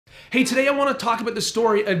Hey, today I want to talk about the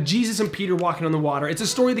story of Jesus and Peter walking on the water. It's a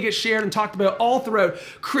story that gets shared and talked about all throughout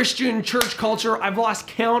Christian church culture. I've lost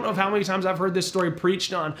count of how many times I've heard this story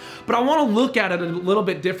preached on, but I want to look at it a little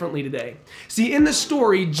bit differently today. See, in the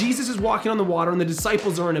story, Jesus is walking on the water and the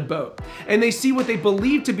disciples are in a boat, and they see what they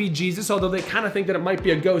believe to be Jesus, although they kind of think that it might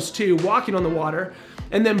be a ghost too, walking on the water.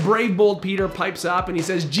 And then brave, bold Peter pipes up and he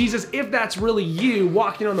says, Jesus, if that's really you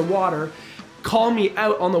walking on the water, call me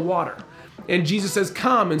out on the water. And Jesus says,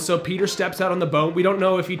 come. And so Peter steps out on the boat. We don't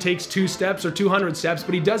know if he takes 2 steps or 200 steps,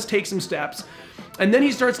 but he does take some steps. And then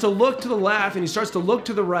he starts to look to the left and he starts to look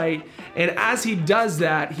to the right. And as he does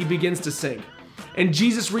that, he begins to sink. And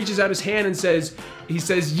Jesus reaches out his hand and says,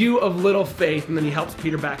 you of little faith, and then he helps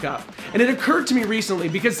Peter back up. And it occurred to me recently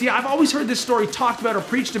because, see, I've always heard this story talked about or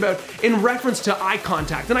preached about in reference to eye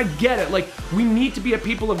contact. And I get it, like, we need to be a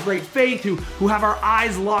people of great faith who have our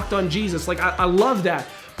eyes locked on Jesus. Like, I love that.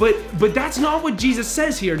 But that's not what Jesus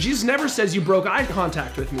says here. Jesus never says you broke eye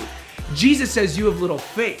contact with me. Jesus says you have little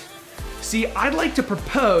faith. See, I'd like to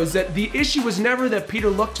propose that the issue was never that Peter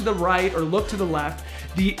looked to the right or looked to the left.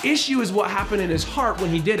 The issue is what happened in his heart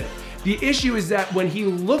when he did it. The issue is that when he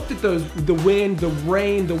looked at the wind, the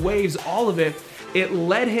rain, the waves, all of it, it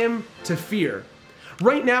led him to fear.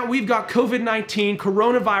 Right now, we've got COVID-19,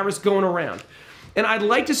 coronavirus going around. And I'd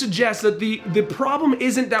like to suggest that the problem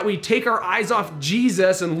isn't that we take our eyes off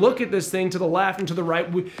Jesus and look at this thing to the left and to the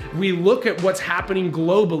right. We look at what's happening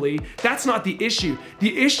globally. That's not the issue.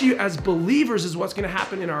 The issue as believers is what's going to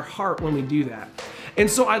happen in our heart when we do that. And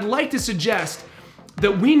so I'd like to suggest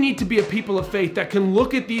that we need to be a people of faith that can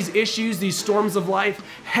look at these issues, these storms of life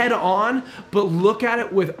head on, but look at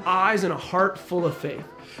it with eyes and a heart full of faith.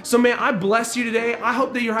 So man, I bless you today. I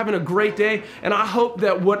hope that you're having a great day, and I hope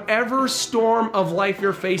that whatever storm of life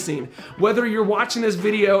you're facing, whether you're watching this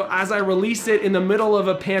video as I release it in the middle of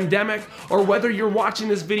a pandemic, or whether you're watching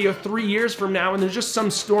this video 3 years from now and there's just some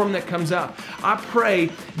storm that comes up, I pray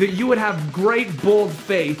that you would have great, bold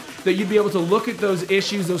faith, that you'd be able to look at those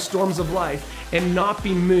issues, those storms of life, and not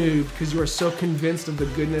be moved because you are so convinced of the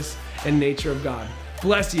goodness and nature of God.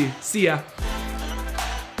 Bless you. See ya.